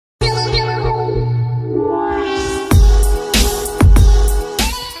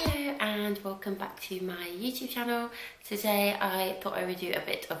welcome back to my YouTube channel. Today I thought I would do a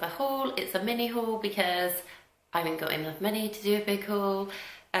bit of a haul. It's a mini haul because I haven't got enough money to do a big haul.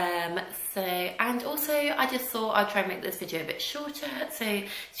 And also I just thought I'd try and make this video a bit shorter, so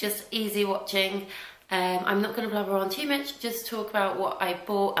it's just easy watching. I'm not going to blabber on too much, just talk about what I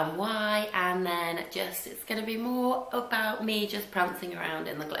bought and why, and then it's going to be more about me just prancing around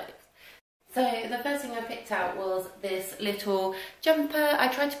in the clothes. So the first thing I picked out was this little jumper. I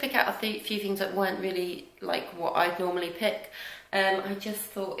tried to pick out a few things that weren't really like what I'd normally pick. I just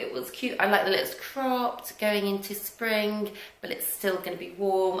thought it was cute. I like that it's cropped going into spring, but it's still going to be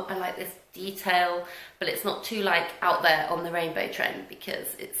warm. I like this detail, but it's not too like out there on the rainbow trend because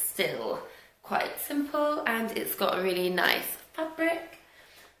it's still quite simple and it's got a really nice fabric.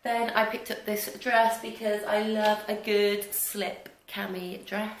 Then I picked up this dress because I love a good slip cami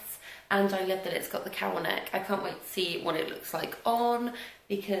dress. And I love that it's got the cowl neck. I can't wait to see what it looks like on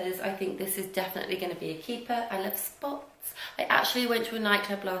because I think this is definitely going to be a keeper. I love spots. I actually went to a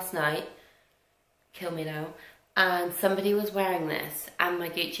nightclub last night, kill me now, and somebody was wearing this and my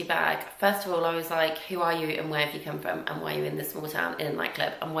Gucci bag. First of all, I was like, who are you and where have you come from and why are you in this small town in a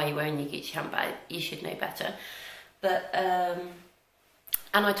nightclub and why are you wearing your Gucci handbag? You should know better. But,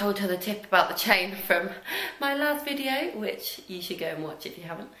 and I told her the tip about the chain from my last video, which you should go and watch if you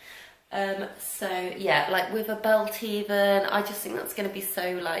haven't. So yeah, like with a belt even, I just think that's going to be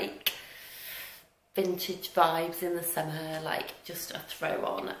so like vintage vibes in the summer, like just a throw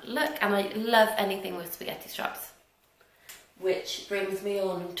on look. And I love anything with spaghetti straps, which brings me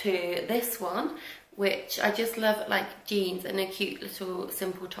on to this one, which I just love, like jeans and a cute little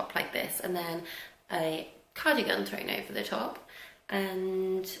simple top like this, and then a cardigan thrown over the top.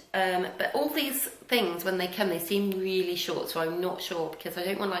 And but all these things, when they come, they seem really short, so I'm not sure because I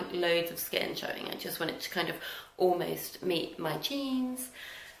don't want like loads of skin showing. I just want it to kind of almost meet my jeans.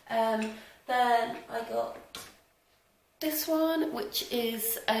 Then I got this one, which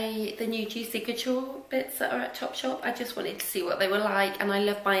is the new Juicy Couture bits that are at Topshop. I just wanted to see what they were like, and I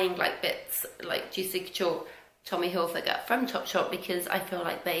love buying like bits like Juicy Couture Tommy Hilfiger from Topshop because I feel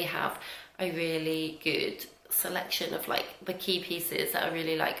like they have a really good selection of like the key pieces that are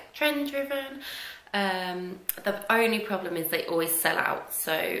really like trend driven. The only problem is they always sell out,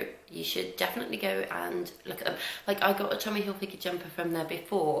 so you should definitely go and look at them. Like I got a Tommy Hilfiger jumper from there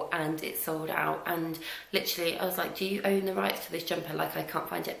before and it sold out, and literally I was like, do you own the rights to this jumper? Like I can't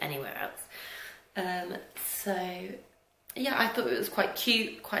find it anywhere else. So yeah, I thought it was quite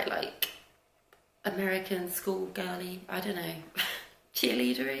cute, quite like American school girly, I don't know,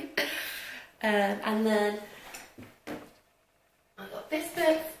 cheerleadery. And then I got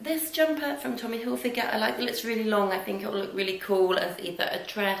this jumper from Tommy Hilfiger. I like that it's really long. I think it'll look really cool as either a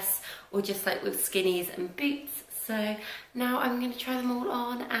dress or just like with skinnies and boots. So now I'm going to try them all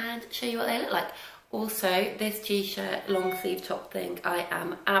on and show you what they look like. Also, this t-shirt long sleeve top thing I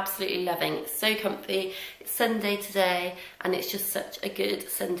am absolutely loving. It's so comfy. It's Sunday today and it's just such a good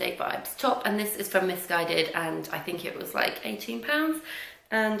Sunday vibes top. And this is from Misguided and I think it was like £18.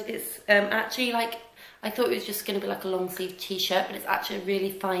 And it's actually like, I thought it was just going to be like a long sleeve t-shirt, but it's actually a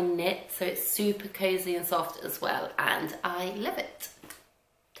really fine knit, so it's super cozy and soft as well, and I love it.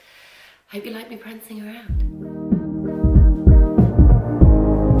 Hope you like me prancing around.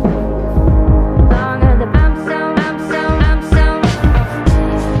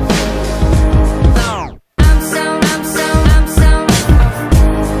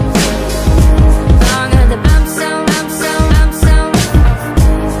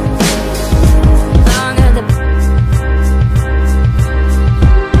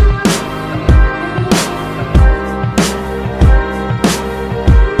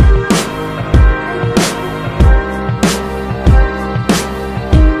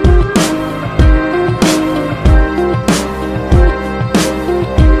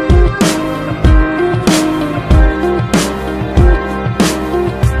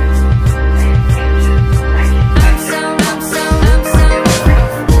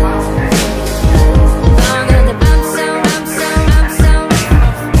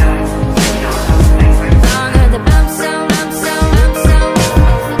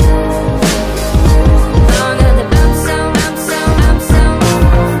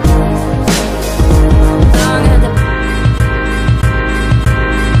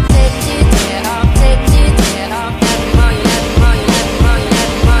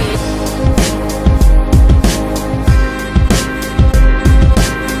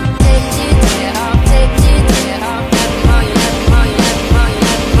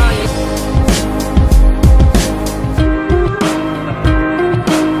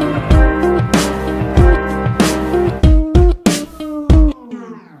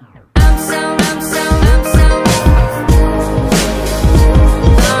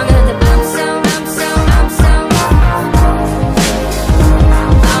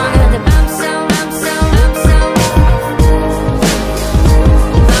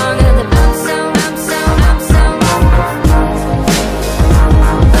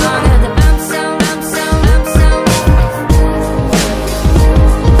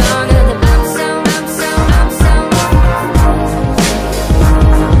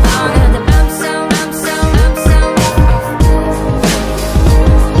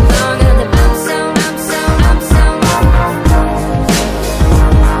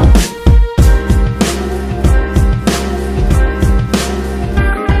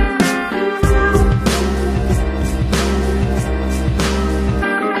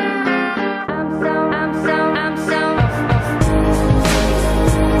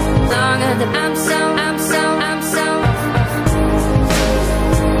 I'm so